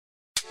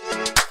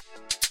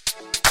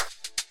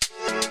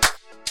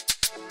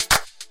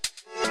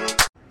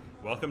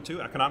Welcome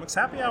to Economics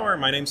Happy Hour.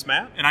 My name's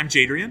Matt. And I'm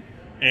Jadrian.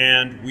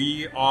 And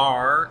we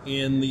are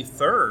in the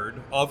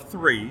third of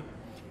three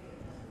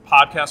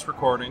podcast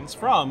recordings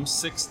from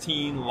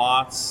 16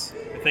 Lots,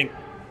 I think,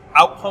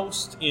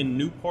 Outpost in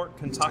Newport,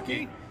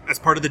 Kentucky. As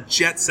part of the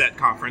Jet Set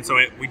conference. So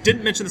we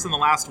didn't mention this in the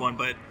last one,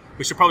 but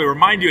we should probably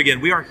remind you again.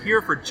 We are here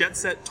for Jet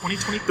Set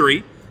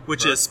 2023,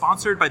 which is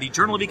sponsored by the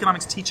Journal of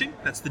Economics Teaching.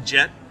 That's the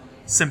Jet.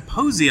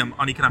 Symposium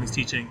on Economics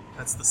Teaching.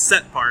 That's the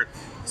set part.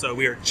 So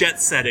we are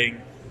jet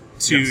setting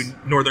to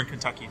Northern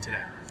Kentucky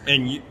today.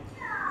 And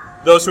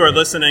those who are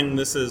listening,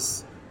 this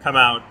has come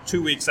out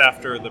 2 weeks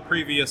after the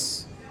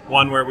previous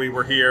one where we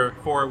were here,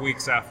 4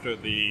 weeks after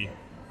the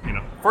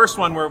first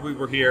one where we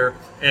were here,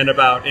 and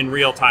about in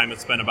real time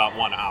it's been about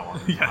 1 hour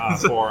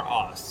for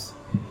us.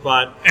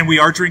 And we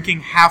are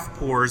drinking half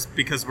pours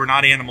because we're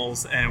not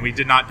animals and we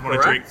did not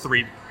want to drink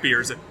 3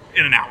 beers in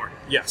an hour.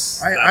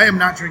 Yes. I am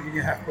not drinking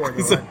a half pour.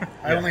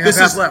 I only have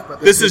half left. But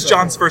this is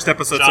John's first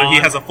episode, so he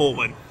has a full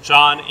one.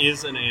 John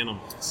is an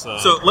animal.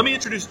 So let me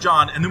introduce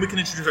John, and then we can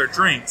introduce our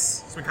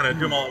drinks. So we kind of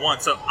do them all at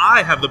once. So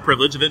I have the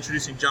privilege of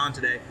introducing John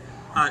today.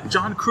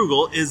 John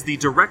Krugel is the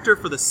director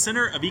for the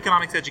Center of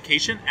Economics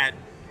Education at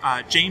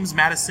James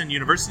Madison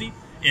University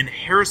in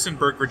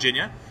Harrisonburg,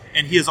 Virginia.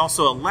 And he is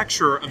also a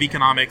lecturer of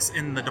economics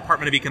in the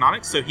Department of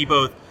Economics. So he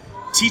both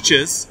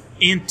teaches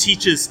and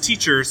teaches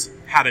teachers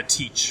how to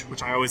teach,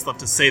 which I always love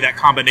to say that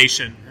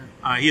combination.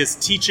 He is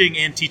teaching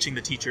and teaching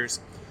the teachers.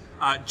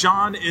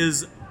 John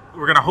is,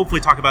 we're going to hopefully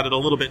talk about it a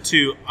little bit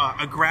too,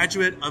 a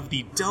graduate of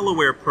the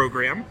Delaware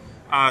program.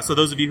 So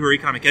those of you who are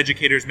economic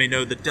educators may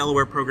know the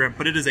Delaware program,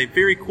 but it is a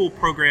very cool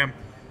program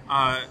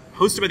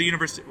hosted by the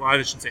University, well,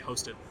 I shouldn't say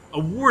hosted,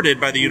 awarded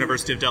by the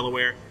University of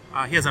Delaware.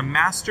 He has a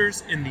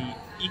master's in the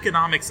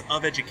economics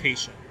of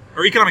education,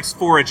 or economics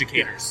for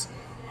educators.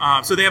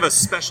 So they have a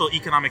special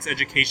economics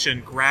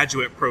education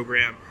graduate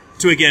program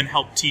to, again,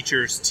 help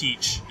teachers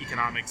teach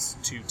economics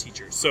to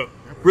teachers. So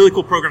really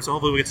cool program, so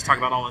hopefully we get to talk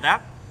about all of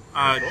that.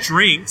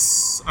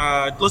 Drinks,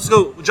 let's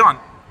go. John,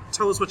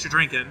 tell us what you're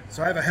drinking.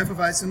 So I have a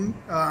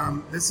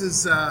Hefeweizen. This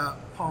is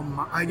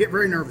I get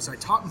very nervous. I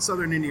taught in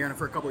southern Indiana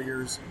for a couple of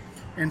years,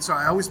 and so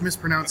I always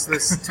mispronounce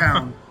this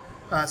town.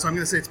 So I'm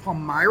going to say it's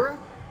Palmyra,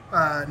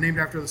 named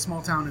after the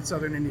small town in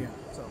southern Indiana.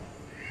 So.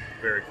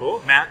 Very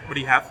cool. Matt, what do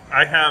you have?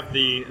 I have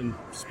and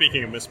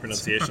speaking of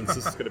mispronunciations,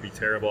 this is going to be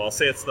terrible. I'll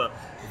say it's the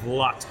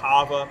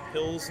Vltava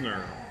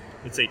Pilsner.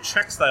 It's a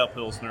Czech-style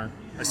Pilsner.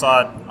 I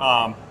saw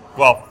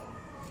it,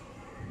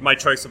 my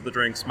choice of the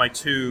drinks, my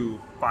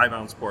 2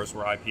 5-ounce pours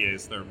were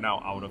IPAs. They're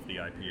now out of the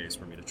IPAs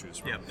for me to choose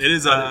from. Yeah,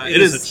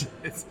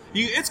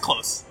 it's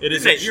close. It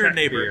is you're a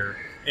neighbor. Beer,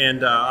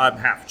 and I'm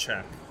half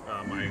Czech.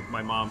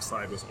 My mom's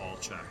side was all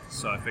Czech,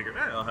 so I figured,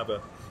 I'll have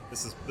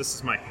this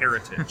is my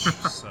heritage,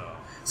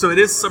 So it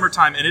is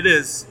summertime, and it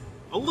is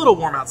a little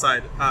warm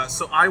outside.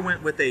 So I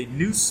went with a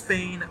New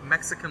Spain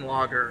Mexican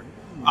lager,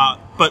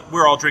 but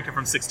we're all drinking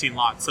from 16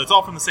 Lots. So it's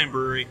all from the same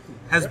brewery.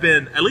 Has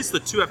been, at least the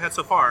 2 I've had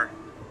so far,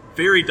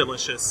 very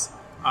delicious.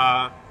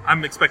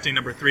 I'm expecting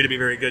number 3 to be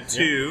very good,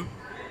 too.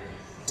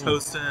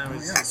 Toasting.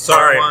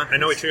 Sorry, I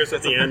know we cheers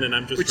at the end, and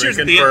I'm just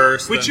drinking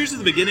first. We cheers at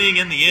the beginning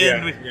and the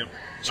end.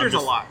 Cheers a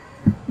lot.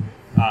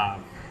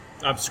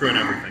 I'm screwing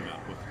everything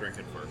up with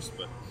drinking first,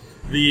 but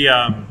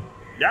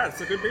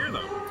it's a good beer,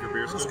 though. Your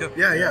beer's good.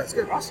 Yeah, it's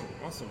good. Awesome.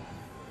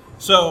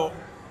 So,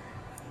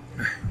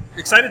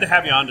 excited to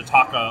have you on to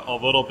talk a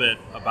little bit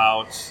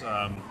about,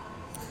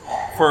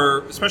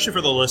 especially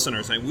for the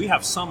listeners. I mean, we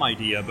have some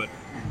idea, but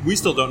we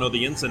still don't know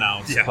the ins and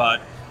outs. Yeah.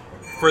 But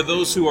for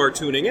those who are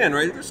tuning in,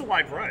 right, there's a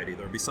wide variety.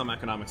 There'll be some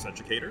economics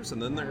educators,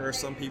 and then there are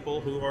some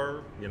people who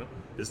are,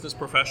 business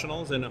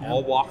professionals in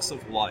all walks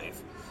of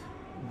life.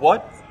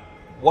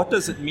 What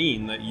does it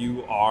mean that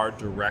you are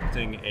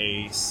directing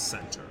a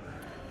center?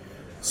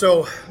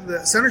 So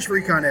the Centers for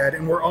Econ Ed,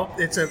 and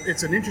it's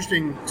an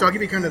interesting. So I'll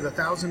give you kind of the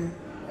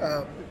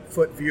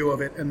 1,000-foot view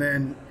of it, and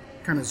then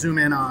kind of zoom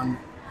in on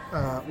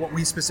what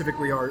we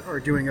specifically are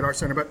doing at our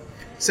center. But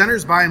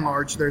centers, by and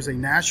large, there's a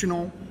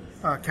national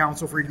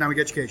council for economic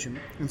education,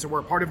 and so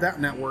we're a part of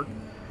that network.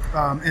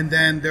 And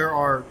then there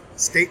are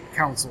state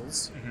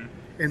councils,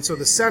 and so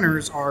the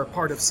centers are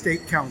part of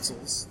state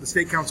councils. The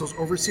state councils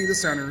oversee the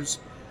centers,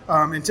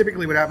 and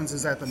typically what happens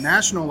is at the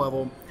national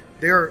level,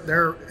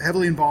 they're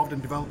heavily involved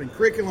in developing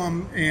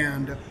curriculum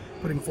and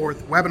putting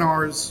forth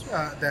webinars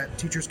that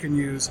teachers can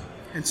use.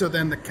 And so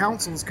then the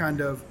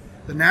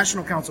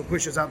national council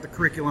pushes out the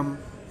curriculum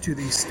to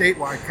the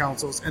statewide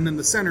councils, and then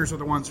the centers are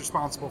the ones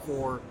responsible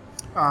for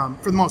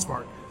the most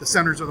part, the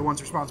centers are the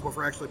ones responsible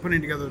for actually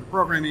putting together the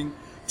programming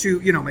to,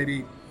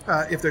 maybe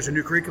if there's a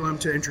new curriculum,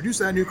 to introduce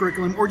that new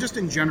curriculum, or just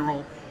in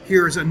general,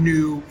 here's a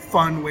new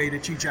fun way to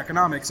teach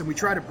economics. And we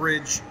try to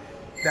bridge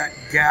that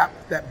gap,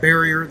 that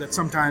barrier that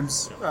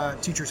sometimes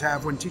teachers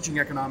have when teaching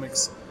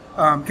economics,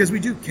 because we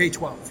do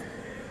K-12.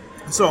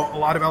 So a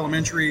lot of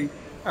elementary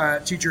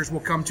teachers will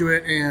come to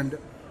it, and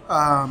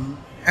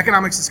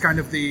economics is kind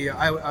of the.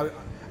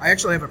 I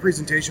actually have a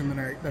presentation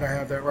that I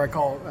have where I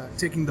call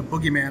taking the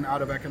boogeyman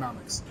out of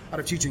economics, out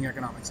of teaching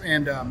economics,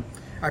 and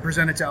I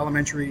present it to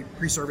elementary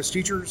pre-service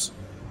teachers,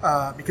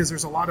 because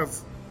there's a lot of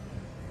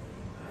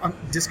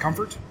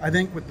discomfort, I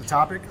think, with the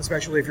topic,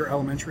 especially if you're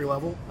elementary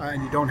level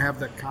and you don't have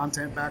the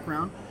content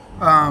background.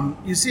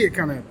 You see it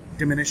kind of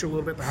diminish a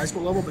little bit at the high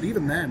school level, but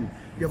even then,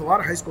 you have a lot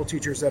of high school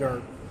teachers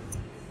that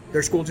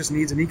their school just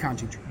needs an econ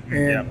teacher,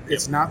 and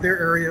it's not their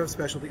area of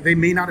specialty. They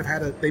may not have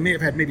had they may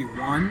have had maybe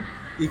one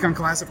econ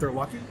class if they're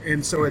lucky,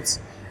 and so it's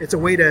a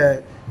way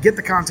to get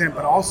the content,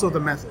 but also the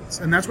methods,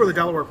 and that's where the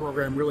Delaware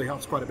program really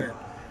helps quite a bit.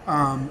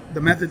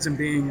 The methods and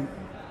being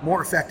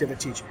more effective at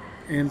teaching,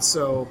 and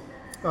so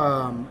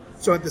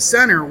at the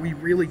center we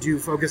really do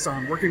focus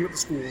on working with the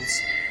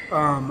schools,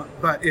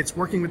 but it's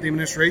working with the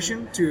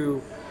administration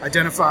to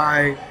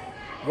identify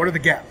what are the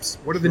gaps,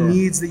 what are the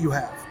needs that you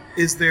have.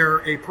 Is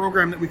there a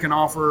program that we can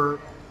offer?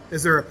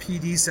 Is there a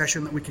PD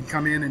session that we can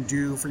come in and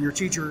do for your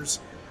teachers?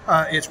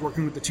 It's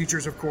working with the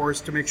teachers, of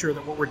course, to make sure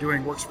that what we're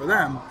doing works for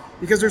them,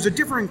 because there's a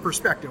differing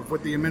perspective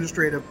with the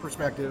administrative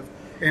perspective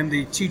and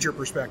the teacher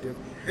perspective.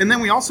 And then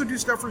we also do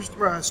stuff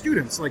for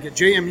students. Like at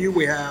JMU,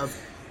 we have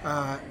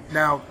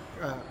now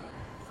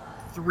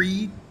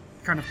 3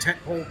 kind of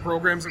tentpole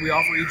programs that we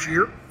offer each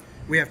year.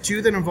 We have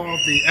 2 that involve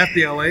the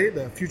FBLA,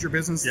 the Future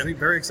Business.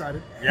 Very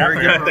excited. Yeah,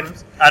 very good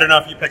programs. I don't know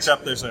if you picked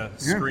up. There's a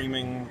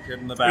screaming kid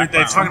in the background.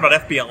 They're talking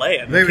about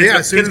FBLA. And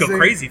kids go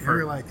crazy for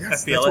They're like,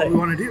 yes, FBLA. that's what we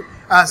want to do.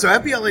 So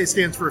FBLA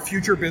stands for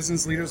Future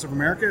Business Leaders of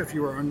America, if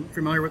you are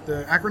unfamiliar with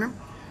the acronym.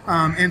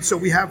 And so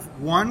we have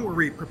one where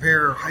we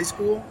prepare high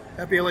school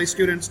FBLA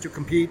students to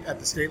compete at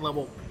the state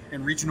level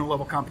and regional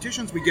level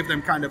competitions. We give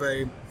them kind of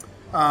a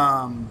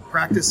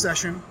practice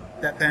session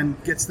that then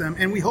gets them,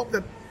 and we hope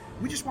that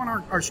we just want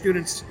our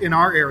students in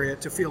our area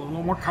to feel a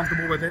little more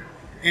comfortable with it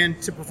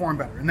and to perform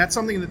better. And that's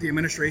something that the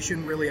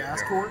administration really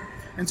asked for.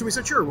 And so we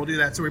said, sure, we'll do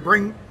that. So we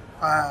bring,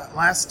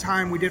 last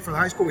time we did for the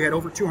high school, we had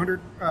over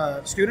 200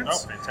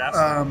 students. Oh,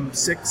 fantastic.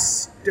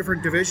 6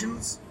 different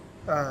divisions.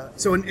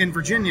 So in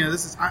Virginia,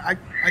 this is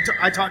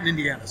I taught in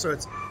Indiana, so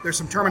there's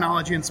some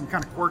terminology and some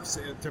kind of quirks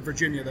to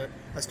Virginia that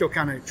I still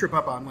kind of trip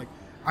up on. Like,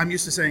 I'm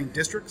used to saying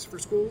districts for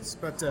schools,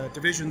 but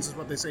divisions is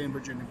what they say in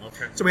Virginia.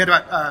 Okay. So we had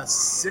about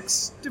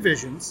 6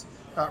 divisions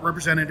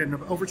represented in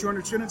over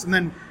 200 students, and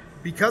then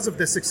because of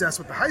the success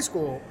with the high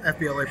school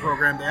FBLA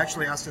program, they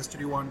actually asked us to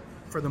do one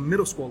for the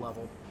middle school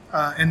level,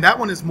 and that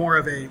one is more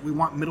of we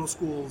want middle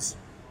schools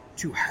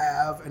to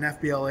have an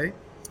FBLA.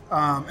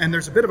 And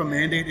there's a bit of a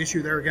mandate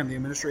issue there. Again, the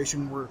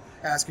administration were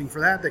asking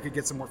for that. They could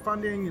get some more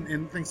funding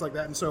and things like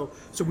that. And so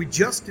we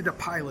just did a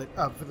pilot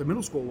for the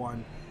middle school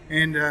one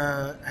and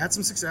had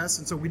some success.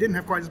 And so we didn't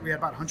have we had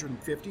about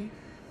 150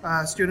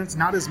 students,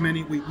 not as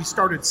many. We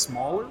started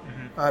smaller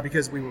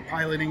because we were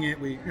piloting it.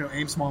 We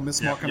aim small, miss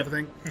small kind of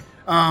thing.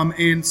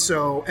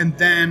 And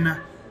then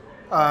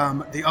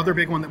the other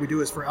big one that we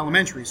do is for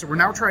elementary. So we're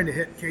now trying to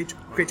hit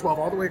K-12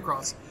 all the way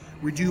across.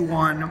 We do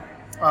one.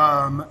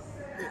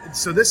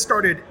 So this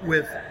started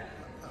with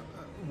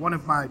one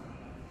of the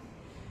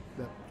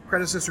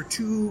predecessor,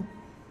 2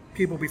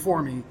 people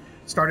before me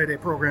started a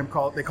program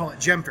they call it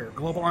GEMFAIR,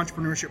 Global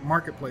Entrepreneurship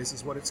Marketplace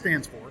is what it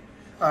stands for.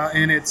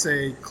 And it's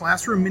a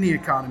classroom mini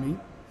economy,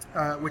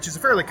 which is a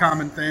fairly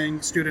common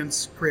thing.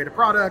 Students create a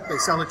product, they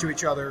sell it to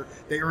each other,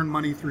 they earn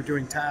money through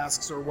doing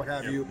tasks or what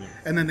have you,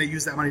 and then they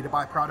use that money to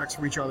buy products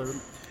from each other.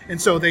 And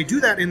so they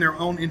do that in their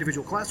own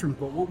individual classrooms,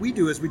 but what we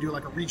do is we do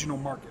like a regional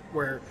market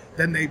where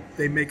then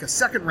they make a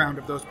second round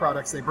of those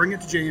products, they bring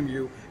it to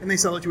JMU, and they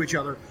sell it to each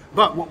other.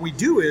 But what we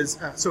do is,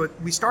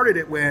 we started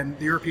it when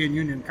the European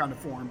Union kind of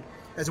formed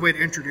as a way to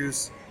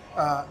introduce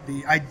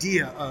the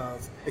idea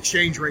of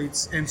exchange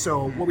rates. And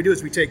so what we do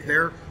is we take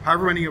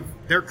however many of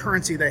their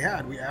currency they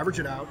had, we average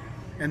it out,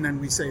 and then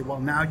we say, well,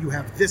 now you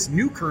have this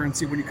new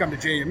currency when you come to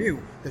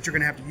JMU that you're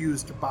going to have to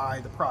use to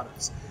buy the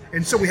products.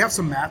 And so we have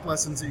some math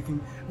lessons that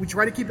we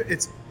try to keep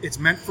it, it's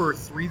meant for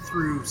 3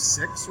 through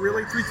 6,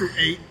 really, 3 through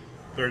 8.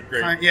 Third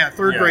grade.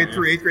 Third grade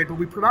through 8th grade, but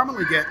we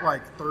predominantly get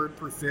like 3rd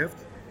through 5th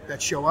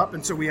that show up,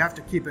 and so we have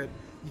to keep it,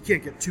 you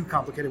can't get too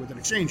complicated with an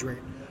exchange rate.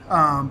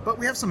 But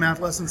we have some math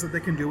lessons that they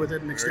can do with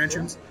it and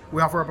extensions. Cool.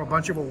 We offer up a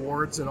bunch of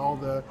awards and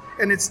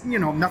and it's,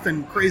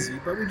 nothing crazy,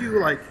 but we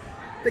do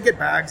they get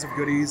bags of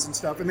goodies and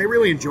stuff, and they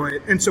really enjoy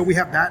it. And so we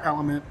have that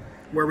element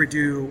where we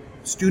do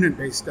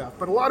student-based stuff,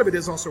 but a lot of it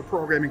is also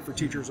programming for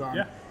teachers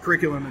on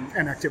curriculum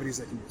and activities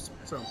they can use.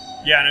 So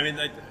yeah, and I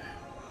mean,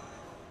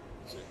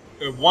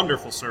 a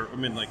wonderful service. I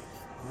mean,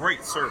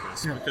 great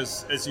service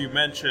because, as you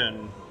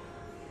mentioned,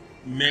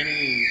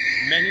 many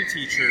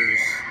teachers.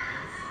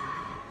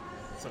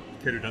 Some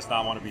kid who does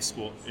not want to be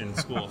in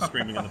school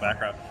screaming in the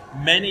background.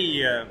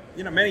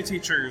 Many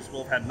teachers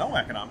will have had no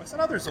economics,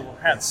 and others will have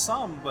had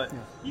some. But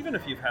even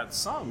if you've had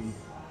some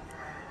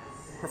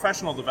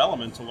professional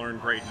development to learn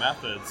great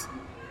methods,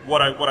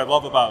 what I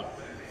love about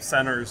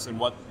centers and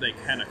what they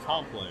can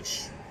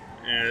accomplish,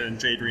 and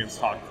Jadrian's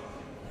talk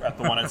at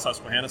the one at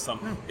Susquehanna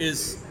some,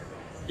 is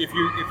if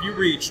you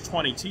reach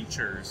 20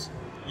 teachers,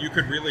 you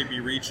could really be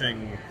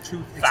reaching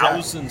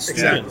 2,000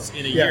 students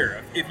in a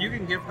year. If you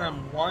can give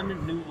them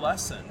one new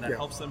lesson that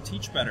helps them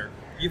teach better,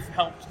 you've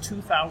helped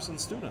 2,000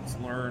 students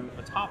learn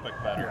a topic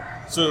better.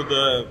 So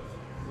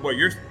what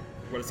you're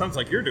what it sounds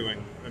like you're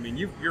doing, I mean,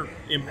 your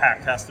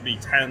impact has to be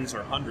tens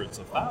or hundreds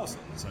of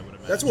thousands, I would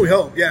imagine. That's what we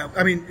hope. Yeah,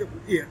 I mean,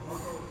 yeah.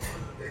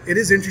 It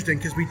is interesting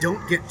because we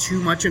don't get too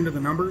much into the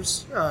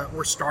numbers.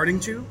 We're starting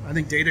to. I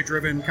think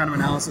data-driven kind of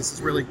analysis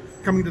is really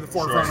coming to the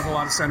forefront of a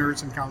lot of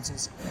centers and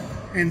councils.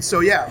 And so,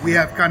 yeah, we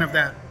have kind of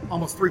that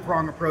almost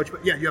three-prong approach.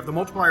 But, yeah, you have the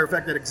multiplier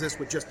effect that exists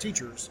with just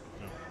teachers.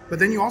 But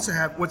then you also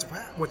have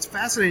what's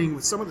fascinating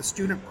with some of the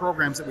student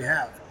programs that we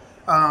have.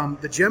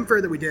 The GEM Fair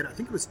that we did, I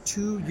think it was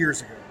 2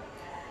 years ago.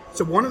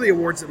 So one of the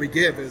awards that we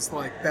give is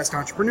like Best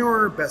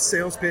Entrepreneur, Best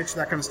Sales Pitch,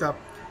 that kind of stuff.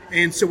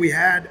 And so we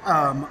had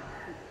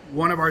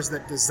one of ours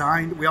that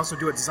designed, we also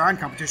do a design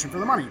competition for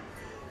the money.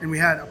 And we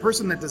had a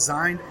person that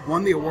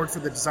won the award for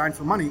the design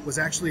for money, was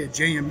actually at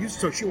JMU.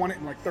 So she won it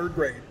in like 3rd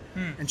grade.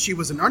 And she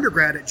was an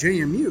undergrad at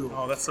JMU.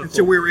 Oh, that's so and cool.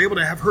 so we were able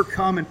to have her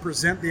come and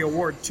present the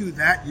award to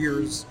that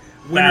year's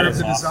winner of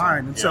the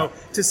design. And so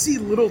to see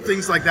little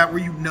things like that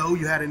where you know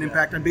you had an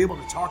impact and be able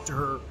to talk to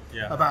her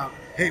about,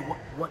 hey,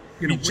 what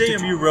you know.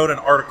 JMU wrote an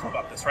article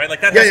about this, right? Like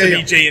that has to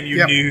be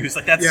JMU news.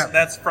 Like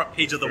that's front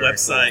page of the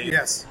website. Cool.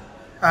 Yes.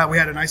 We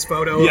had a nice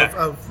photo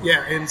of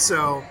and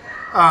so,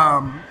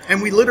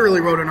 and we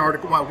literally wrote an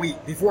article,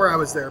 before I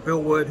was there,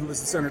 Bill Wood, who was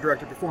the center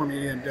director before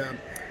me, and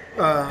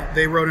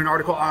they wrote an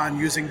article on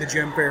using the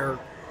GEM Fair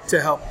to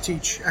help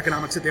teach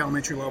economics at the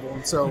elementary level.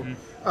 And so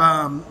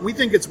we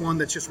think it's one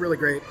that's just really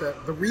great.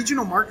 The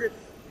regional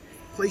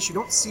marketplace you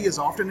don't see as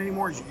often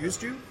anymore as you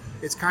used to.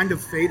 It's kind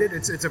of faded.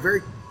 It's a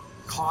very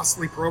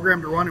costly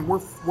program to run, and we're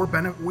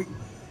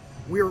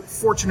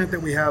fortunate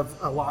that we have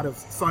a lot of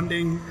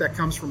funding that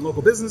comes from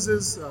local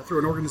businesses through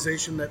an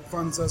organization that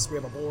funds us. We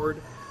have a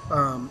board.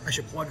 I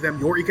should plug them,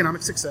 Your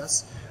Economic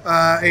Success.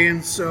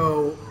 And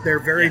so they're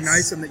very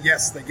nice, and they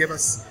give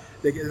us.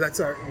 We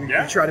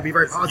try to be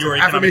very positive. Your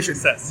affirmation.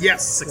 Success.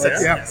 Yes,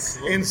 success. Yeah. Yes.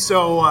 And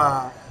so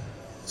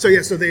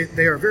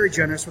they are very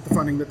generous with the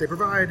funding that they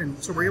provide,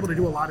 and so we're able to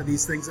do a lot of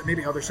these things that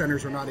maybe other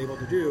centers are not able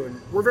to do,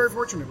 and we're very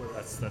fortunate with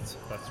it. That's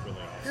really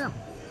nice. Yeah.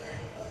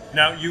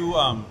 Now you.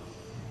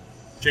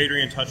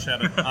 Jadrian touched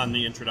on it on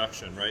the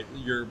introduction, right?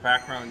 Your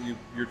background,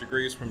 your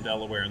degree is from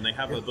Delaware, and they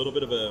have a little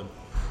bit of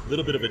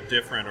a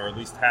different, or at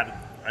least had.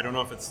 I don't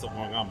know if it's still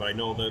going on, but I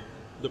know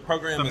the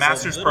program. The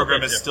master's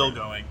program is still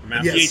going. The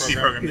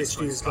PhD program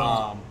is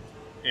going.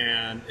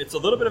 And it's a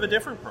little bit of a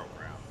different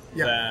program.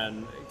 Yeah.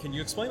 Then can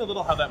you explain a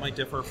little how that might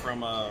differ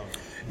from?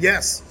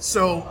 Yes.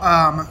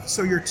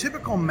 So your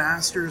typical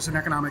master's in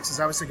economics is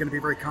obviously going to be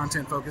very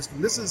content focused,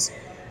 and this is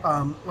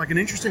like an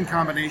interesting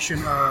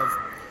combination of.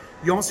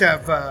 You almost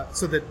have,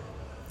 let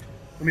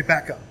me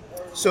back up.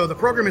 So the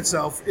program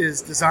itself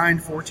is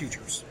designed for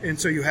teachers. And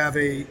so you have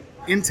a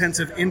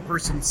intensive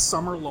in-person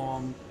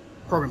summer-long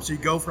program. So you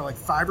go for like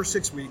 5 or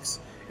 6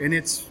 weeks, and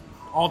it's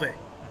all day.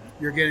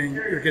 You're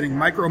getting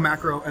micro,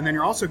 macro, and then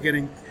you're also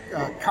getting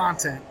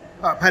content,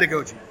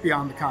 pedagogy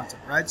beyond the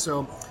content, right?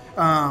 So,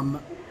 and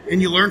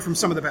you learn from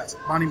some of the best.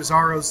 Bonnie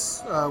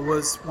Mazzaros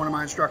was one of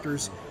my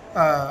instructors.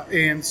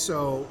 And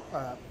so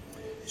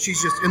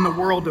she's just in the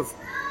world of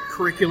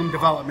curriculum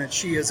development,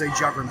 she is a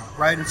juggernaut,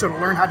 right? And so to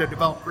learn how to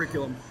develop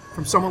curriculum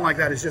from someone like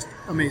that is just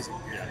amazing.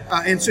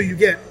 And so you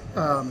get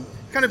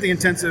kind of the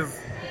intensive,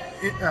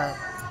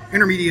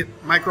 intermediate,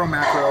 micro,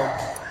 macro,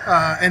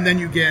 and then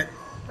you get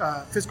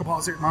fiscal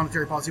policy,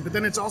 monetary policy. But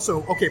then it's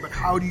also, but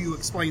how do you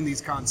explain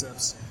these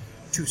concepts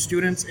to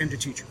students and to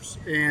teachers?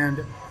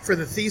 And for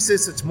the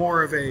thesis, it's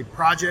more of a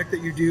project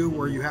that you do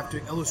where you have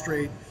to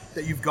illustrate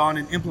that you've gone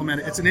and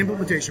implemented. It's an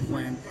implementation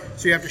plan.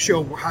 So you have to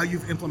show how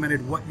you've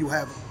implemented what you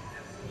have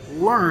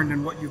learned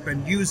and what you've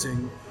been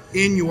using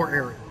in your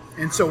area.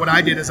 And so what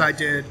I did is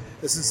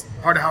this is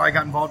part of how I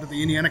got involved with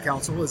the Indiana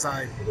Council, is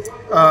I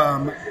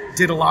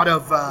did a lot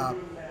of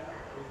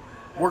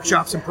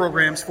workshops and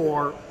programs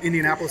for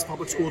Indianapolis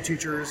public school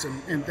teachers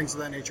and things of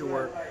that nature,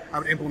 where I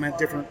would implement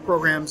different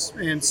programs.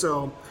 And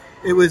so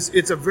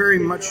it's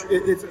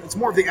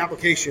more of the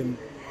application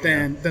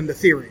than the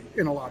theory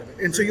in a lot of it.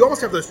 And so you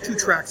almost have those two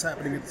tracks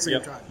happening at the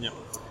same time. Yep.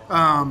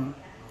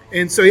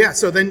 And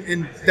so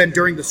then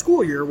during the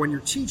school year, when you're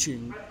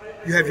teaching,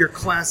 you have your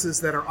classes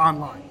that are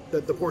online,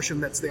 the portion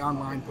that's the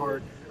online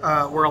part,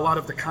 where a lot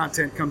of the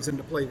content comes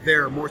into play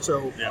there more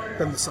so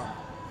than the summer.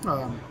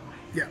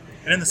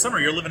 And in the summer,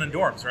 you're living in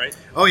dorms, right?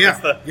 Oh, yeah.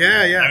 I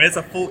mean, it's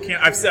a full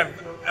camp. I've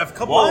a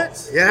couple.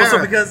 What? Yeah.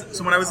 Well,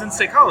 so when I was in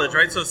State College,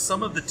 right, so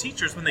some of the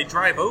teachers, when they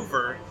drive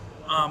over,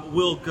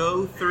 will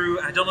go through,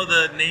 I don't know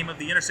the name of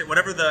the interstate,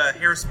 whatever the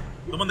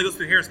one that goes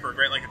through Harrisburg,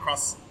 right, like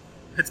across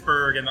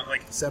Pittsburgh and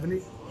like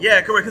 70.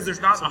 Yeah, correct. Because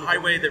there's not a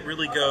highway that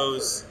really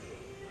goes.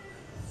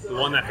 The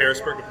one that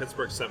Harrisburg to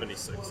Pittsburgh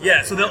 76.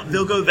 Yeah, so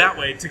they'll go that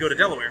way to go to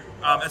Delaware,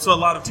 and so a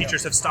lot of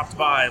teachers have stopped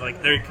by.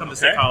 Like they come to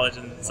State College,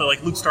 and so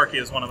like Luke Starkey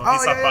is one of them. He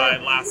stopped by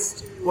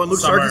last. Well, Luke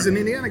summer. Starkey's an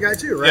Indiana guy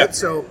too, right? Yeah.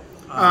 So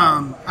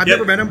I've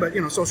never met him, but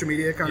social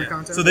media kind of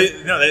content. So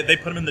they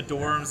put him in the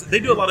dorms.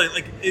 They do a lot of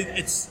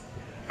it's.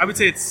 I would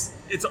say it's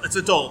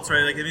adults,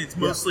 right? Like I mean, it's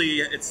mostly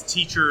it's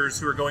teachers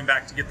who are going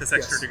back to get this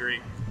extra degree.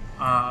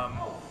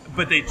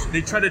 But they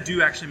try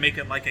to actually make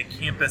it like a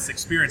campus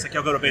experience. Like,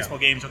 y'all go to baseball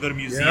games, y'all go to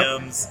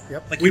museums.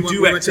 Yep. Like, we you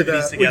do went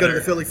activities to we go to together.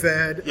 the Philly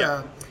Fed.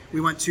 Yeah. We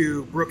went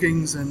to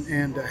Brookings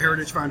and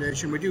Heritage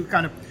Foundation. We do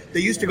kind of. They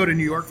used to go to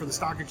New York for the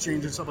stock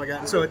exchange and stuff like that.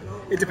 And so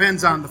it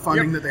depends on the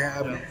funding that they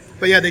have. Yeah.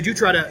 But yeah, they do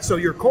try to. So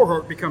your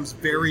cohort becomes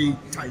very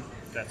tight.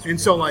 That's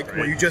And so like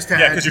where you just had.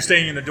 Yeah, because you're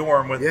staying in a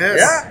dorm with. Yes.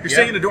 Yeah, you're Yeah.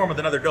 staying in a dorm with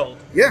another adult.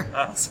 Yeah.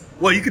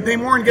 Well, you could pay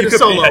more and get a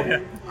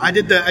solo. I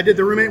did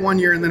the roommate one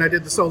year and then I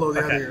did the solo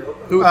the other year.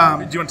 Who, do you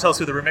want to tell us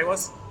who the roommate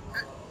was?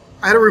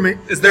 I had a roommate.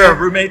 Is there a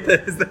roommate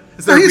that is there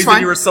No, a he's reason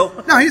fine. you were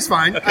solo? No, he's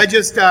fine. Okay.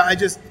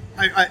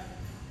 I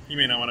You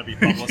may not want to be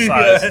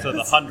publicized to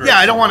the hundreds. yeah,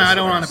 I don't want to. I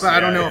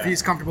don't know Yeah, if yeah.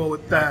 he's comfortable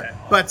with that. Okay.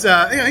 But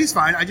he's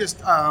fine. I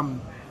just I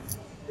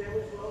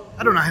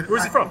don't know.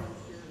 Where's he from?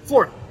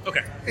 Florida.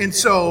 Okay. And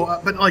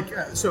so,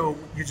 so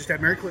you just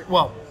had Mary Claire.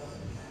 Well,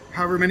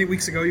 however many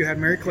weeks ago you had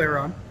Mary Claire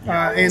on,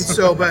 and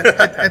so, but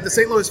at the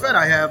St. Louis Fed,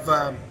 I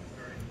have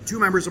 2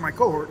 members of my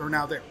cohort who are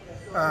now there.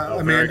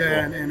 Amanda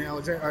cool. and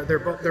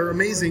Alexander. They're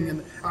amazing,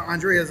 and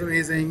Andrea's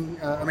amazing.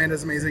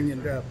 Amanda's amazing,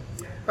 and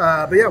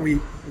but yeah, we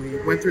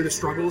went through the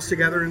struggles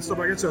together and stuff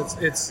like that. So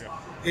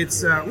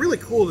it's really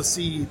cool to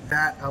see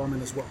that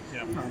element as well.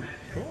 Yeah.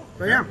 Cool.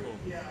 But yeah.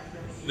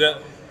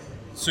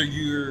 So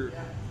you're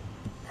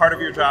part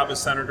of your job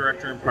as center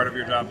director, and part of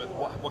your job.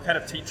 What kind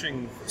of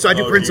teaching? So I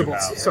do load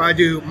principals. you have? So I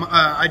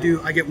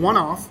get one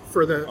off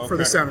for the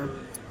Okay. center,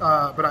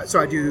 but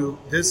I do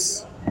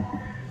this.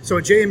 So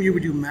at JMU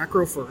we do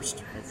macro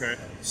first. Okay.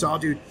 So I'll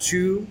do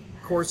 2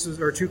 courses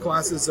or 2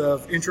 classes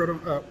of intro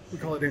to we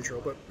call it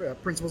intro, but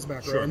principles of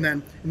macro, Sure. and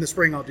then in the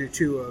spring I'll do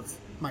 2 of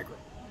micro.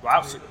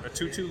 Wow. So a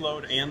 2-2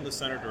 load and the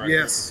center director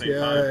Yes. at the same Yeah,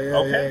 time. yeah,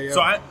 Okay. yeah.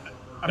 So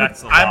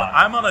That's a lot.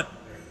 I'm on a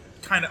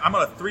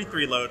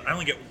 3-3 load. I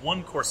only get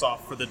 1 course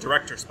off for the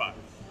director spot.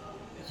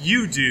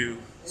 You do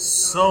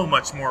so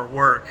much more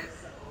work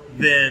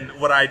than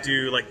what I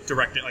do, like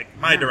directing. Like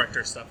my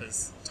director stuff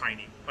is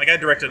tiny. Like I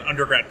direct an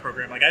undergrad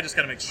program. Like I just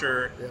got to make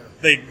sure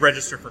they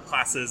register for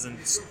classes and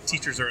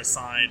teachers are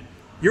assigned.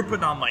 You're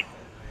putting on like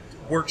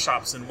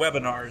workshops and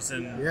webinars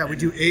and Yeah, we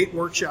do 8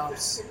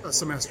 workshops a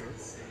semester.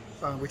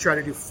 We try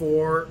to do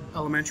 4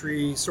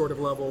 elementary sort of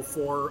level,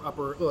 4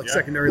 upper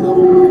secondary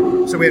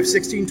level. So we have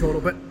 16 total.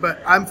 But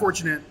I'm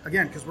fortunate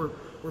again because we're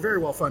very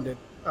well funded.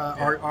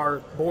 Our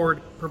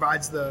board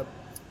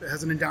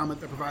has an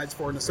endowment that provides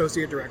for an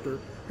associate director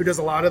who does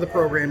a lot of the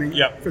programming for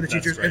the that's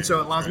teachers, great. and so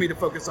it allows That's me great.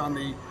 to focus on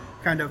the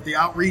kind of the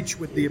outreach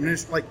with the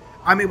like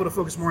I'm able to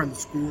focus more on the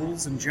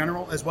schools in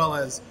general as well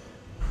as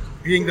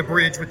being the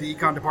bridge with the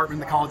econ department,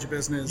 the College of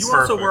Business. you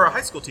also Perfect. were a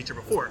high school teacher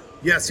before.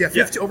 Yes,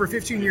 over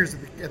 15 years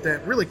at the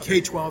really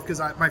K-12 because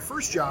my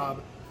first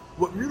job,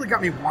 what really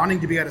got me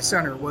wanting to be at a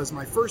center was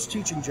my first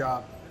teaching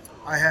job.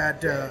 I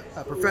had a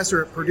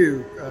professor at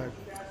Purdue,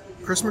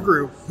 Chris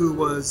McGrew, who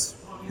was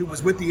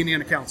with the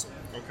Indiana Council.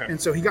 Okay.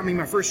 And so he got me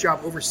my first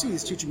job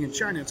overseas teaching in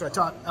China. And so I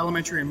taught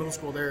elementary and middle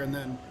school there, and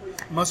then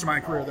most of my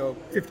career though,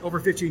 over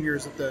 15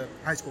 years at the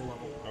high school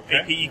level. Okay.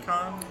 AP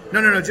Econ.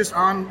 No, just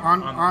on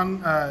level.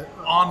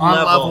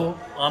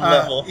 On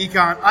level.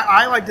 Econ.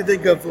 I like to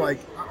think of like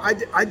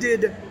I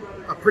did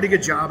a pretty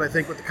good job, I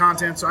think, with the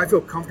content, so I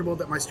feel comfortable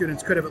that my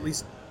students could have at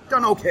least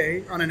done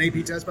okay on an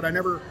AP test, but I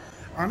never,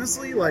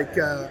 honestly, like,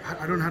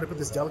 I don't know how to put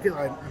this delicately.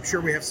 I'm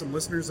sure we have some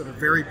listeners that are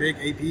very big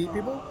AP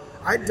people.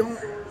 I don't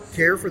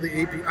care for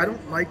the AP. I don't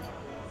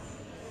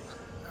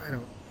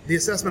the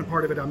assessment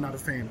part of it I'm not a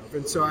fan of,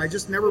 and so I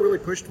just never really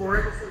pushed for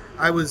it.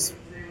 I was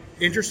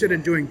interested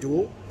in doing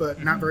dual,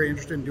 but not very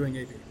interested in doing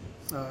AP.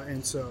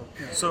 And so,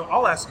 yeah. So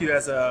I'll ask you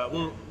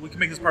we can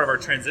make this part of our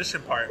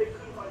transition part.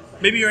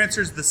 Maybe your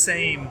answer is the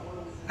same.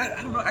 I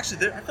don't know.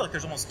 Actually, I feel like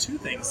there's almost 2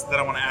 things that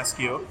I want to ask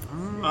you.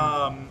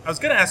 I was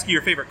going to ask you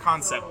your favorite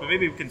concept, but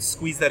maybe we can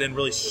squeeze that in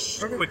really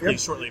quickly,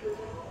 shortly.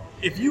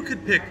 If you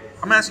could pick,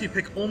 I'm going to ask you to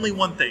pick only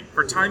one thing.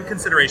 For time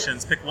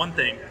considerations, pick one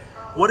thing.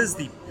 What is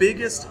the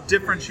biggest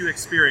difference you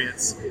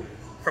experience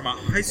from a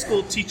high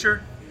school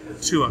teacher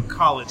to a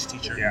college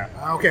teacher? Yeah.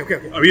 Okay.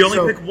 We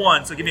only pick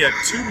one, so give me a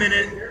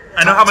 2-minute.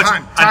 I know how much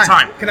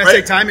time. Can I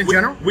say time in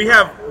general? We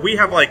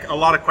have like a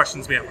lot of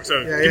questions we have.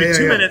 So give me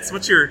 2 minutes.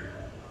 What's your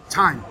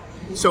time?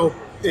 So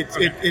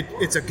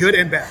it's a good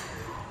and bad.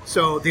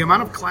 So the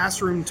amount of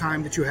classroom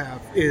time that you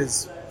have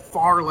is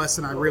far less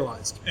than I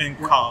realized in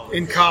college?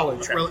 In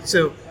college, Okay.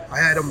 So I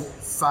had them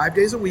 5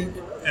 days a week,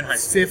 In high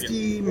school,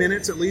 50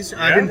 minutes at least.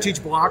 I didn't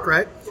teach block,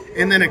 right?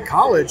 And then at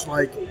college,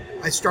 like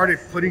I started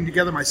putting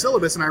together my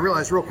syllabus, and I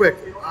realized real quick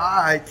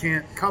I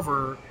can't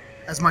cover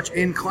as much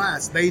in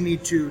class. They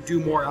need to do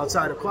more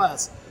outside of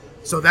class.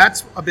 So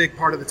that's a big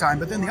part of the time.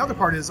 But then the other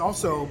part is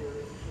also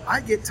I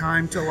get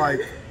time to like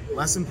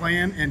lesson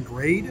plan and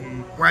grade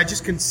where I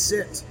just can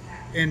sit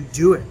and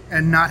do it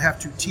and not have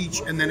to teach.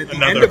 And then at the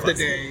Another end of the class.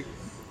 day,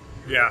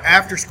 Yeah.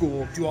 after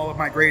school, do all of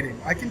my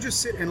grading. I can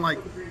just sit and like,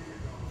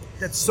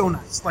 that's so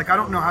nice. Like, I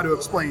don't know how to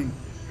explain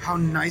how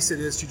nice it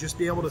is to just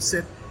be able to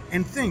sit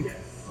and think,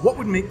 what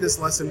would make this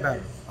lesson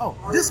better? Oh,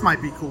 this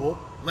might be cool.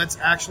 Let's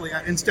actually,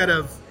 instead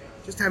of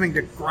just having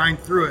to grind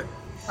through it.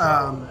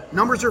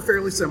 Numbers are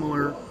fairly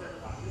similar.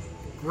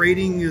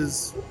 grading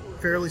is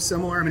fairly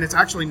similar. I mean, it's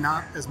actually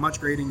not as much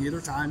grading either,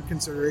 time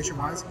consideration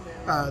wise.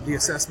 The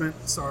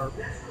assessments are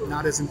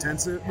not as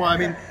intensive. Well, I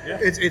mean,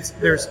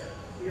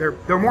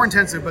 they're more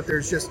intensive, but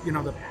there's just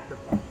the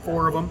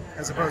 4 of them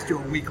as opposed to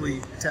a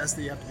weekly test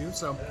that you have to do.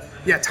 So,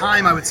 yeah,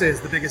 time I would say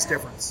is the biggest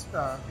difference.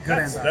 Good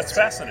and bad. That's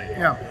fascinating.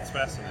 Yeah, that's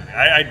fascinating.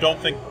 I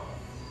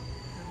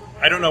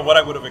don't know what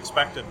I would have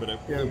expected, but it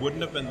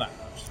wouldn't have been that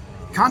much.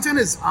 Content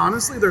is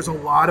honestly, there's a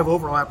lot of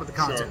overlap with the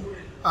content. Sure.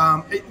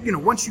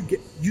 Once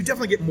you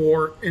definitely get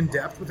more in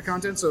depth with the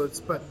content. So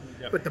but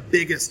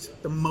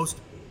the most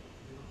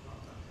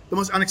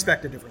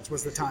unexpected difference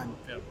was the time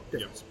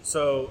difference. Yep.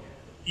 So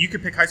you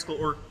could pick high school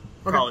or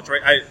college,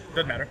 right?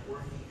 Doesn't matter.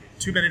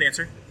 2-minute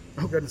answer.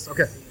 Oh goodness.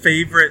 Okay.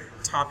 Favorite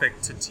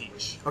topic to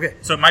teach. Okay.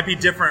 So it might be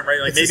different,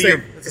 right? Like it's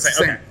maybe the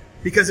same. Okay.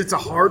 Because it's a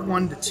hard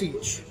one to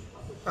teach,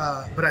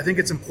 but I think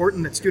it's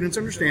important that students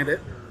understand it,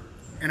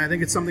 and I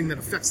think it's something that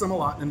affects them a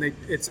lot. And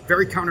it's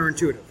very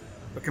counterintuitive.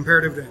 But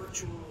comparative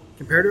advantage.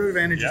 Comparative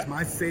advantage is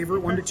my favorite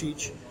one to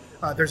teach.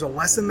 There's a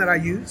lesson that I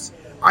use.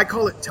 I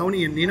call it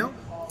Tony and Nino.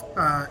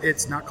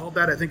 It's not called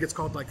that. I think it's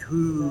called like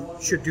who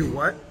should do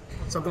what.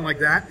 Something like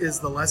that is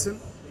the lesson.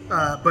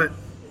 But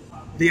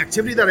the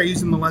activity that I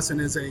use in the lesson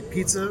is a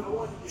pizza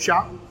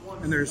shop.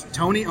 And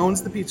Tony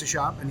owns the pizza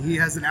shop, and he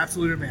has an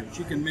absolute advantage.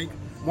 He can make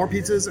more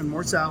pizzas and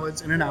more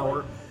salads in an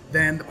hour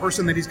than the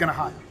person that he's going to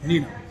hire,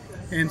 Nino.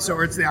 And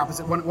so it's the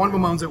opposite. One of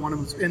them owns it, one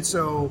of them. And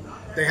so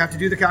they have to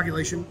do the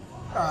calculation.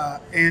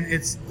 And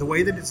it's the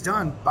way that it's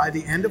done. By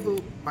the end of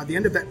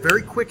that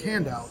very quick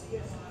handout,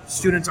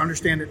 students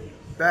understand it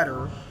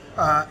better.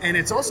 And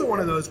it's also one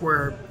of those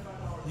where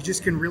you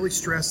just can really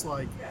stress,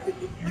 like,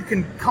 you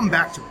can come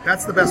back to it.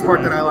 That's the best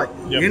part that I like.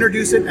 Yep. You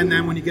introduce it, and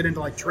then when you get into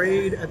like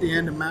trade at the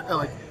end,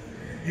 and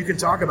you can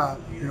talk about,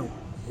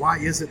 why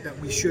is it that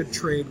we should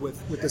trade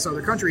with this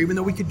other country, even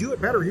though we could do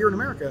it better here in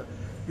America.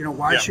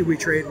 Why should we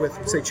trade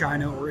with, say,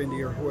 China or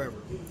India or whoever?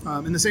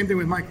 And the same thing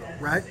with micro,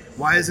 right?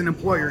 Why, as an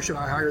employer, should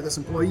I hire this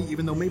employee,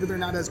 even though maybe they're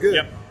not as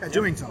good at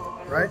doing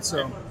something, right?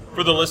 So,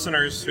 for the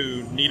listeners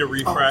who need a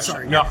refresh,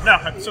 no,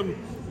 so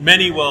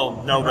many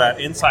will know that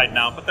inside and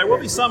out, but there will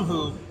be some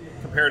who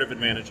comparative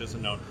advantage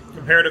isn't known.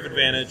 Comparative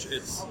advantage,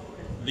 it's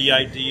the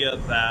idea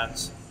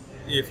that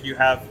if you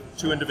have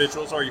 2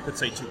 individuals, or you could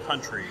say 2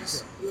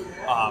 countries,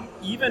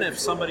 even if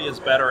somebody is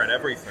better at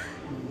everything,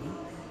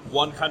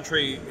 one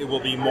country, it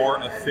will be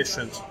more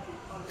efficient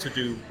to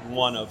do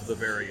one of the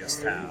various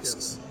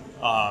tasks.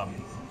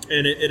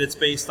 And it's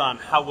based on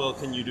how well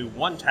can you do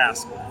one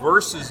task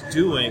versus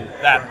doing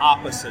that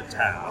opposite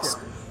task.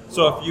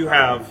 So if you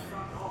have,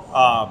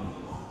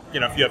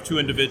 if you have 2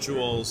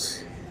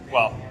 individuals,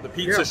 well, the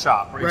pizza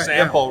shop, for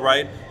example,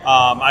 right?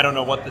 I don't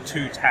know what the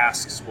 2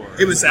 tasks were.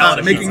 It was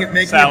making a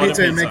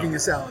pizza and making a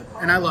salad,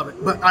 and I love it.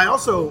 But I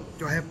also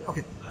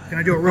can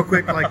I do it real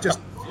quick?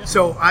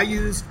 So I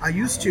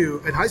used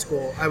to at high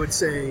school. I would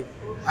say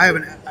I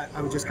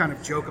would just kind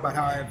of joke about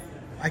how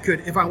I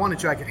could, if I wanted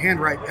to, I could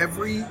handwrite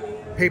every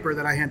paper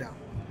that I hand out.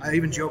 I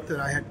even joked that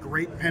I had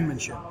great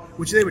penmanship,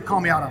 which they would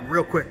call me out on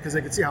real quick because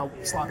they could see how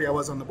sloppy I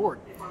was on the board.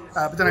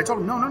 But then I told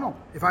them, no.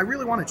 If I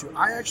really wanted to,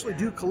 I actually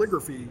do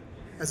calligraphy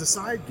as a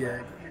side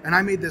gig. And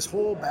I made this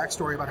whole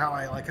backstory about how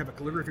I have a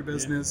calligraphy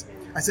business.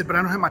 I said, but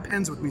I don't have my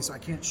pens with me, so I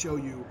can't show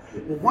you.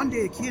 Well, one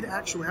day a kid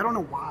actually, I don't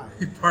know why.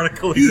 He brought a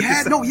calligraphy. He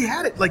had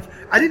it.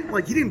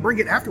 He didn't bring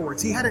it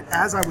afterwards. He had it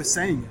as I was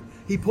saying it.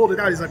 He pulled it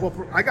out. He's like, well,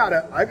 I've got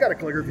a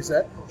calligraphy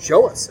set.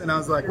 Show us. And I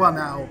was like, well,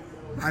 now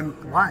I'm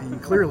lying.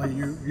 Clearly,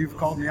 you've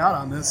called me out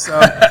on this. So,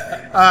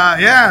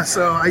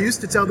 so I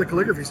used to tell the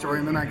calligraphy story,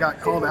 and then I got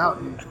called out.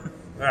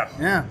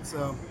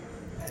 So.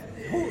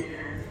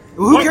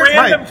 What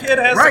random kid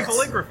has a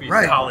calligraphy?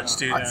 College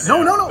student.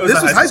 No.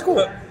 This was high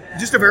school.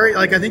 Just a very,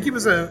 I think he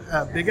was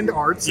a big into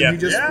arts, and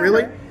he just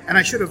really, and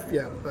I should have,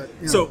 but.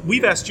 So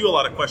we've asked you a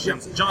lot of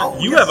questions.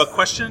 John, you have a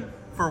question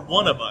for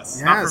one of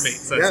us, not for me.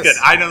 So it's good.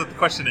 I know what the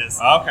question is.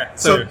 Okay.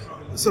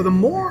 So the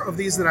more of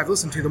these that I've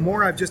listened to, the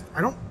more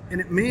and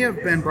it may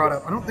have been brought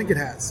up. I don't think it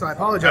has. So I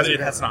apologize. It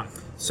has not.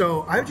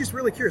 So I'm just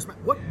really curious.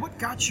 What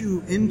got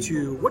you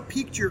what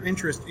piqued your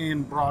interest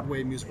in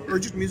Broadway musical, or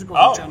just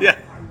musicals in general? Yeah.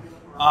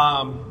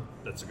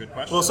 That's a good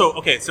question. Well, so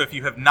if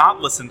you have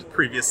not listened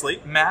previously,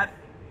 Matt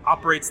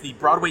operates the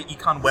Broadway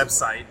Econ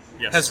website.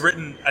 Yes. Has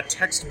written a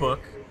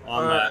textbook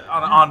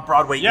on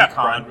Broadway Econ.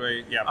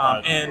 Broadway,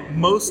 and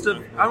most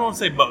of, I don't want to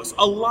say most,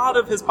 a lot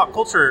of his pop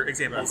culture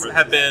examples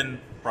have been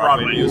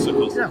Broadway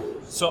musicals. Yeah.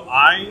 So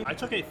I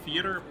took a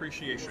theater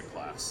appreciation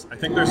class. I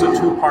think there's a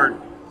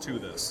 2-part to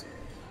this.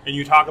 And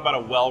you talk about a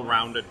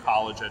well-rounded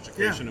college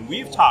education, and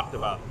we've talked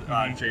about,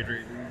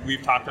 Jadri,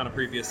 we've talked on a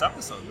previous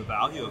episode, the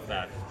value of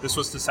that. This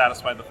was to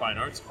satisfy the fine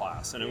arts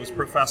class, and it was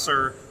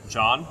Professor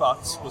John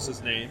Butts was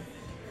his name.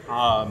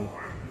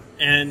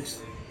 And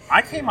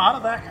I came out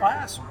of that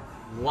class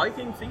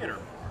liking theater.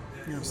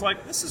 It was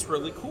like, this is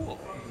really cool.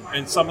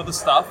 And some of the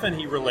stuff, and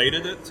he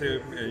related it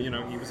to,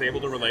 he was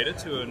able to relate it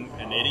to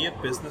an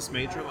idiot business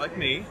major like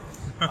me.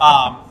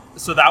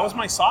 So that was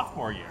my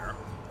sophomore year.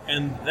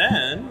 And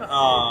then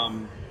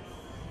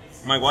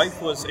My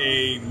wife was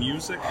a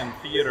music and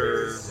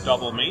theater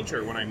double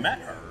major when I met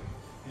her.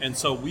 And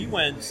so we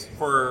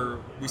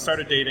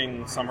started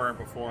dating summer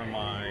before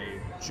my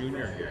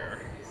junior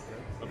year.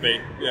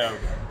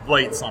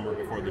 Late summer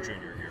before the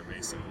junior year,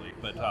 basically.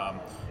 But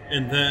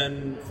and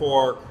then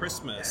for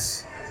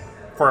Christmas,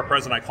 for a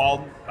present, I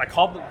called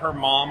her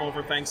mom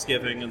over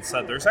Thanksgiving and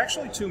said, "There's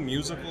actually 2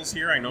 musicals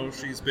here. I know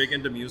she's big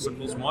into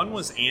musicals. One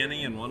was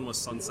Annie and one was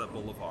Sunset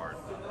Boulevard."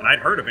 And I'd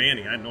heard of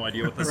Annie. I had no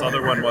idea what this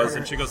other one was.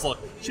 And she goes, "Look,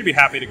 she'd be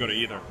happy to go to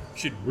either.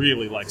 She'd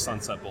really like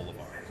Sunset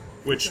Boulevard,"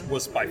 which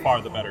was by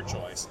far the better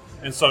choice.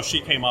 And so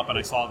she came up and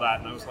I saw that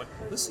and I was like,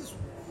 "This is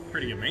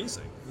pretty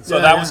amazing." And so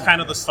that was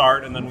kind of the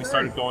start, and then we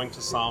started going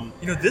to some.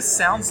 This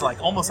sounds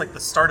like almost like the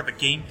start of a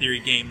game theory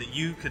game that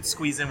you could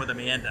squeeze in with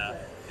Amanda.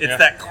 It's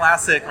that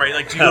classic, right?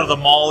 Like, do you go to the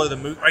mall or the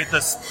movie? Right?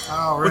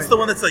 What's the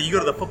one that's like you go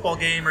to the football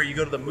game or you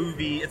go to the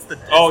movie? It's the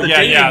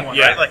dating one,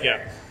 right? Like,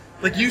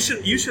 like you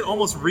should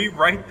almost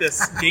rewrite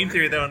this game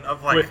theory though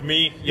of like with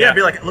me.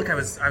 Be like, look, I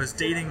was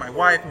dating my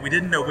wife and we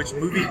didn't know which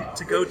movie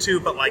to go to,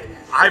 but like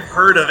I've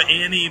heard of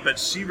Annie, but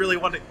she really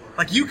wanted.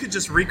 Like you could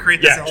just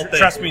recreate this whole thing.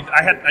 Trust me,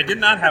 I did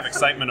not have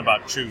excitement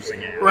about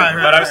choosing Annie,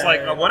 but I was like,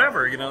 oh,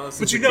 whatever,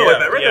 This is a gift.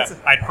 right?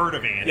 I'd heard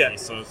of Annie,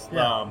 so.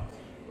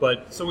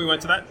 So we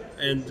went to that,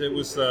 and it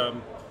was,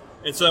 and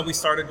so we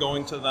started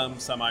going to them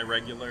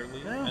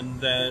semi-regularly, and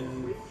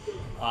then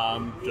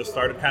just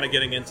started kind of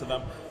getting into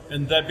them.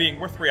 And that being,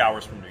 we're 3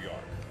 hours from New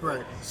York,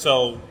 Right.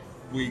 so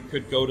we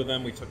could go to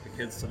them. We took the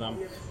kids to them,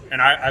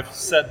 and I've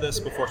said this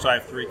before. So I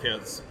have 3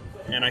 kids,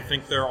 and I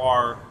think there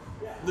are.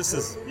 This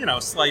is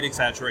a slight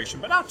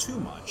exaggeration, but not too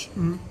much.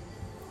 Mm-hmm.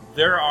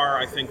 There are,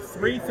 I think,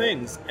 3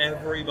 things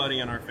everybody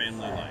in our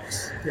family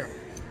likes. Yeah.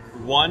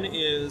 One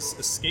is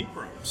escape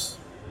rooms.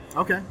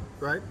 Okay.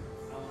 Right.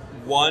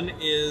 One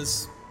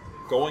is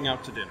going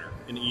out to dinner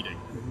and eating.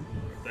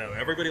 So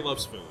everybody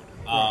loves food.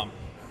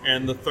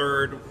 And the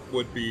third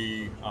would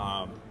be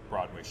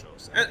Broadway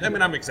shows. I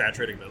mean, I'm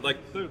exaggerating, but like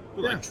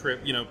like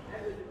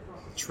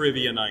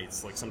trivia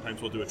nights. Like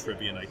sometimes we'll do a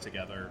trivia night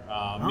together.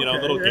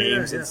 Little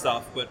games and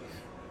stuff. But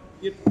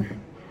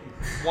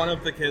one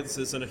of the kids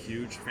isn't a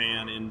huge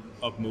fan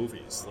of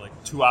movies. Like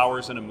 2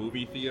 hours in a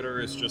movie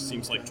theater just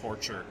seems like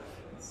torture.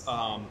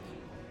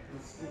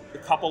 A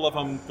couple of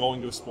them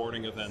going to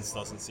sporting events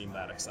doesn't seem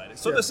that exciting.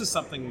 So this is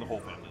something the whole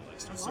family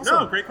likes to do. Awesome.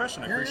 No, great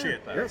question. I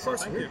appreciate that. Yeah, of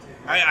course. Thank you.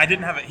 I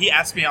didn't have it. He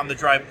asked me on the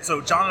drive.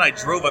 So John and I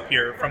drove up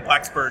here from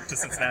Blacksburg to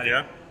Cincinnati.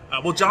 Yeah.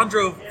 John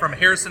drove from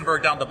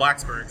Harrisonburg down to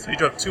Blacksburg. So he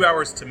drove 2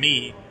 hours to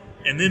me,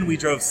 and then we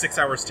drove 6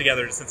 hours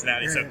together to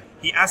Cincinnati. Yeah. So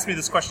he asked me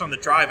this question on the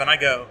drive, and I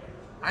go,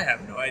 I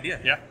have no idea.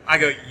 Yeah. I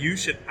go, you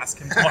should ask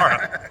him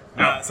tomorrow.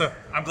 So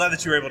I'm glad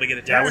that you were able to get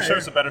it down. I wish there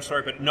was a better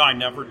story, but no, I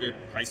never did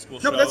high school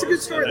shows. No, but that's a good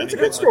story. That's a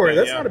good anything story.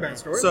 like That's not a bad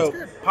story. So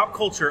That's good. pop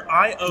culture,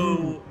 I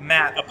owe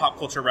Matt a pop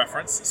culture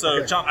reference. So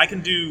Okay. John, I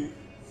can do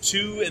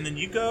 2 and then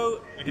you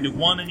go. I can do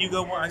 1 and you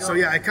go 1. I go. So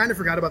yeah, I kind of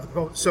forgot about the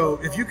quote. So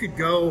if you could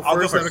go I'll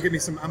go first, first. that'll give me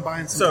some. I'm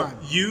buying some So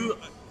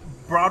time.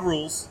 broad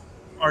rules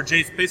are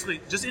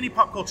basically just any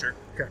pop culture.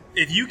 Okay.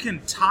 If you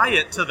can tie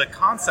it to the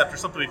concept or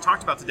something we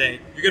talked about today,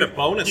 You get a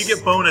bonus. You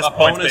get bonus a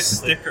points, bonus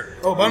basically. sticker.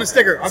 Oh, bonus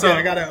sticker. Okay, So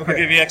I got it. I'll Okay.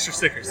 give you extra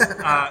stickers.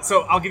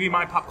 So I'll give you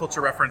my pop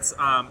culture reference.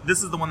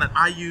 This is the one that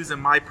I use in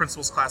my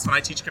principles class when I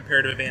teach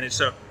comparative advantage.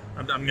 So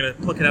I'm going to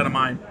pluck it out of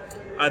mine.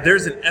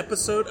 There's an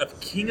episode of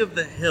King of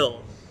the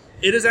Hill.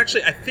 It is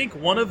actually, I think,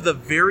 one of the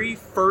very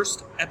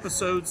first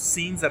episode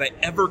scenes that I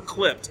ever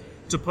clipped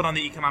to put on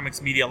the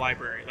economics media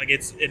library. Like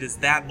it is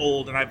that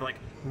old, and I've like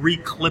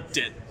reclipped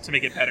it to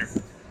make it better.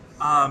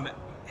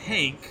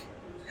 Hank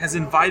has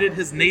invited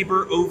his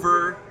neighbor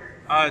over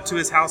to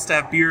his house to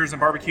have beers and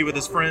barbecue with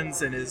his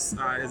friends, and his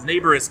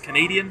neighbor is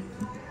Canadian,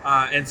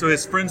 and so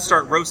his friends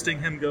start roasting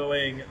him,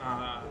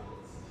 and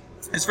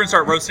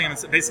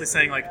basically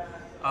saying like,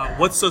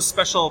 what's so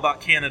special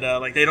about Canada?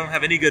 Like they don't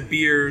have any good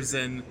beers,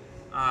 and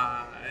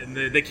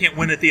they can't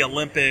win at the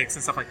Olympics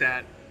and stuff like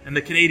that. And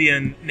the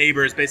Canadian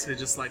neighbor is basically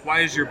just like,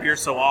 why is your beer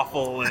so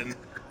awful? And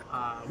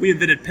we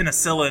invented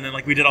penicillin, and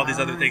like we did all these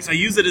other things. So I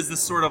use it as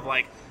this sort of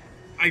like,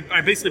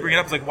 I basically bring it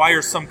up as like, why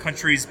are some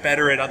countries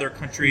better at other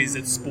countries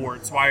at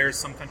sports? Why are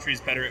some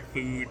countries better at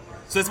food?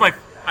 So that's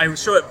I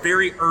show it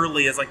very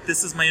early as like,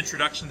 this is my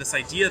introduction to this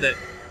idea that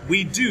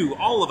we do,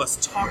 all of us,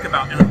 talk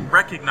about and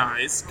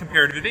recognize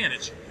comparative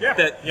advantage. Yeah.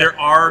 That there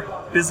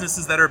are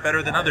businesses that are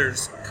better than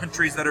others,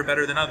 countries that are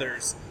better than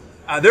others.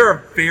 There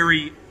are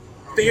very,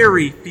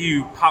 very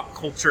few pop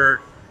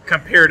culture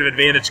comparative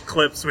advantage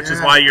clips, which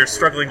is why you're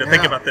struggling to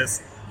think about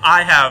this.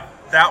 I have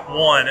that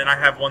one, and I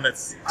have one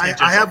that's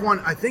tangential. I have one.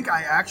 I think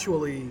I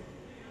actually,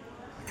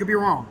 I could be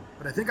wrong,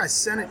 but I think I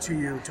sent it to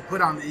you to put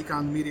on the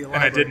Econ Media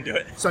Library. And I didn't do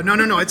it. So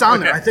no, it's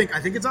on there. Okay.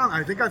 I think it's on.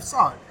 I think I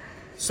saw it.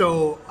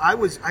 So I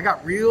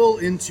got real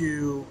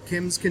into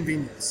Kim's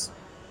Convenience.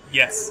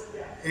 Yes.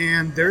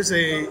 And there's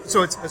okay.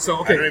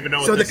 I don't even know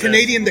what so this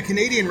the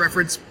Canadian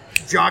reference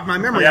jogged my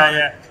memory. Yeah, on it.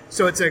 yeah.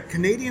 So it's a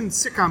Canadian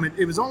sitcom.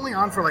 It was only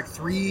on for like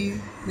 3,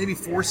 maybe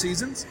 4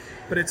 seasons,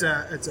 but it's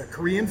a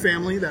Korean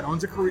family that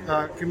owns a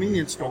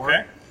convenience store,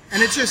 Okay.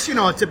 and it's just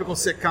a typical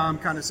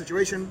sitcom kind of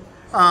situation.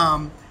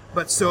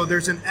 But so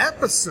there's an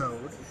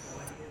episode,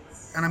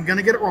 and I'm going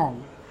to get it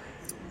wrong,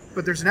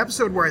 but there's an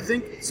episode where I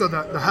think, so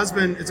the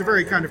husband, it's a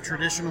very kind of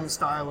traditional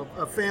style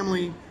of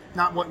family,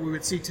 not what we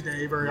would see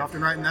today very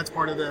often, right? And that's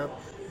part of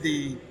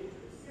the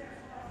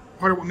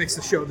part of what makes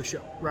the show,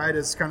 right?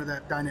 Is kind of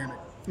that dynamic.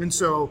 And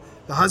so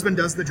the husband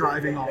does the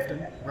driving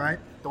often, right?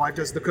 The wife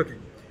does the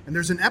cooking. And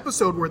there's an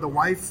episode where the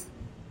wife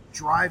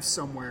drives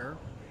somewhere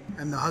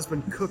and the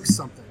husband cooks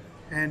something.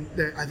 And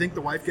I think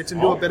the wife gets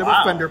into a bit of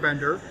a fender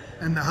bender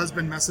and the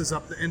husband messes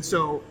up. And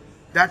so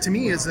that to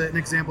me is an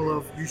example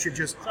of you should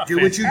just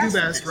do what you do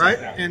best, right?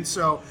 And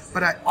so,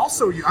 but I'm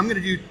going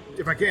to do,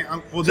 if I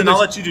can. Well, then I'll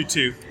let you do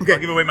two. Okay. I'll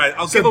give away my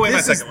second one.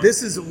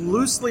 This is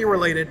loosely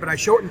related, but I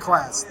show it in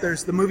class.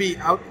 There's the movie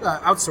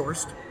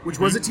Outsourced, which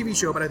was a TV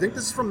show, but I think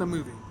this is from the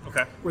movie.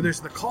 Okay. Where there's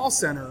the call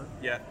center,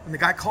 Yeah. and the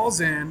guy calls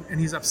in, and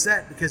he's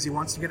upset because he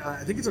wants to get,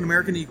 I think it's an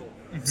American Eagle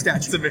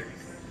statue.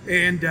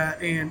 And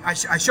I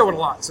show it a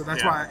lot, so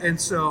that's why.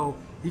 And so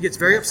he gets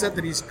very upset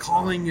that he's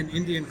calling an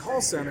Indian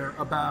call center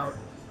about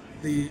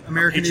the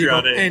American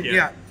Eagle.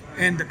 And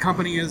and the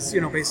company is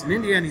based in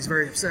India, and he's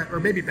very upset, or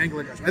maybe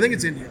Bangladesh. I think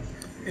it's India.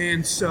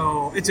 And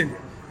so it's India.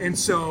 And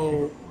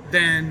so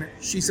then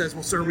she says,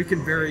 "Well, sir, I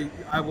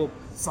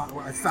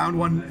found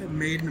one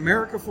made in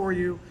America for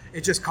you.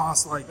 It just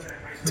costs like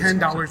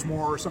 $10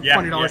 more or something,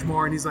 $20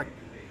 more." And he's like,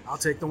 "I'll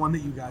take the one that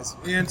you guys."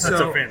 And that's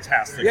a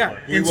fantastic. Yeah,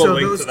 we and will so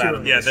link those to that two.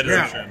 in the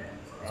description.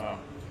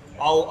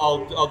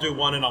 I'll do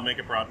one, and I'll make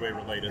it Broadway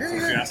related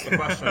since you asked the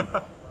question.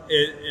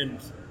 And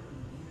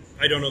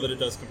I don't know that it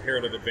does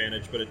comparative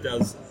advantage, but it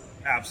does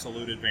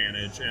absolute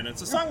advantage, and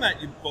it's a song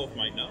that you both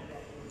might know.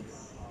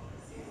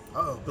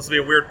 Oh, This will be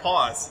a weird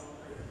pause.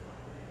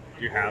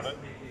 Do you have it?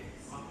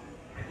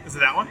 Is it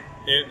that one?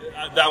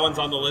 That one's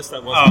on the list.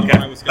 That wasn't the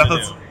one I was going to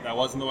do. That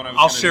wasn't the one I was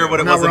I'll going to share do.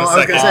 what it no, was in a I was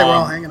second. going to say we're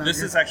all hanging out. This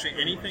here. is actually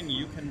anything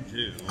you can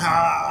do.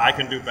 I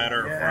can do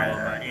better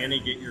from Annie,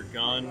 Get Your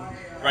Gun.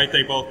 Right?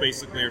 They both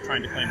basically are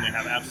trying to claim they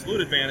have absolute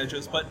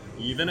advantages, but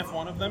even if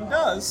one of them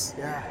does,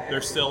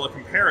 there's still a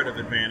comparative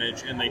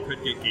advantage, and they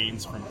could get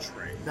gains from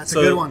trade. That's a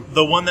good one.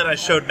 The one that I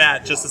showed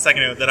Matt just a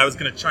second ago that I was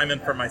going to chime in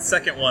for my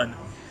second one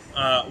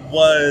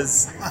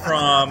was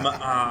from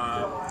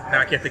now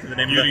I can't think of the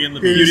name. Beauty and the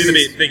Beauty Beast. and the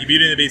Beast. Thank you,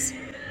 Beauty and the Beast.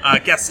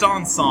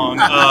 Gaston's song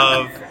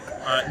of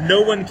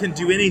no one can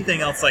do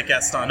anything else like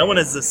Gaston. No one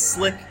is as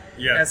slick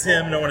as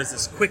him. No one is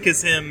as quick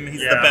as him.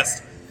 He's the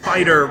best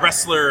fighter,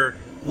 wrestler,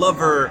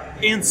 lover,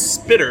 and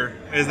spitter.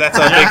 That's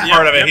a big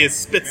part of it. He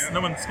spits.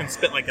 No one can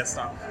spit like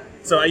Gaston.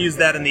 So I use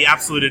that in the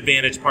absolute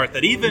advantage part.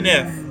 That even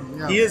if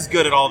he is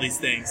good at all these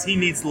things, he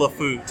needs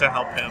LeFou to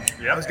help him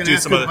do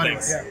some other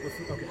things.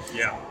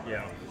 Yeah.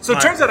 So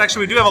it turns out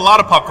actually we do have a lot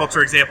of pop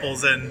culture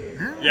examples, and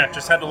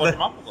just had to look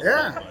them up a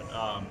little bit.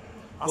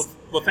 But,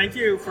 well, thank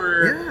you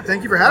for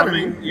thank you for having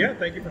me. Yeah,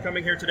 thank you for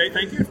coming here today.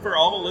 Thank you for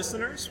all the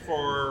listeners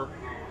for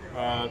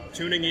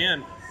tuning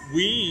in.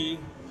 We've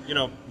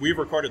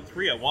recorded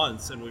 3 at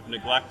once, and we've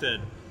neglected.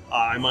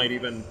 I might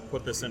even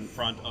put this in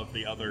front of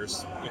the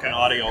others in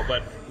audio,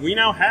 but we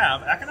now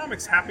have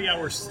Economics Happy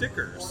Hour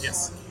stickers.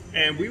 Yes.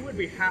 And we would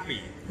be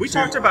happy. We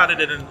talked about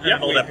it in an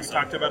old episode. We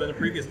talked about it in the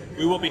previous.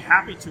 We will be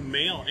happy to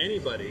mail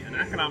anybody an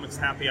Economics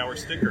Happy Hour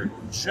sticker.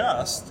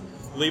 Just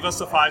leave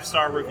us a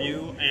 5-star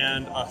review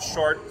and a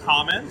short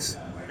comment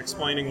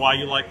explaining why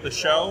you like the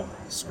show.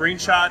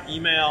 Screenshot,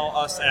 email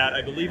us at,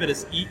 I believe it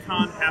is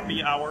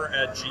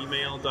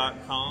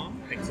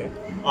econhappyhour@gmail.com. I think so.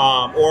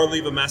 Or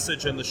leave a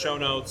message in the show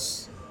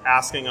notes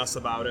asking us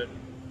about it.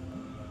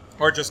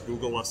 Or just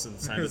Google us and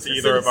send it to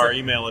either of our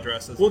email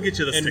addresses. We'll get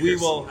you the stickers. And we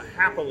will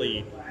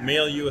happily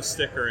mail you a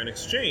sticker in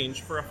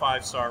exchange for a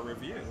 5-star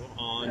review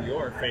on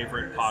your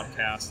favorite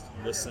podcast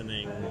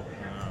listening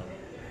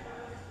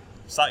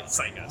site,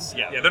 I guess.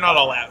 Yeah, they're not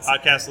all apps.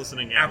 Podcast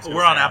listening apps.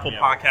 We're on Apple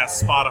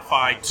Podcasts,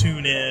 Spotify,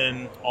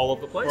 TuneIn. All of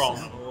the places. All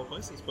the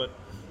places. But,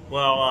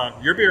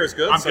 your beer is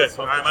good. I'm so good.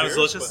 Mine was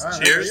delicious.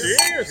 Cheers.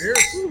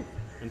 Cheers.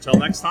 Until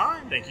next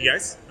time. Thank you,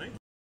 guys. Thank you.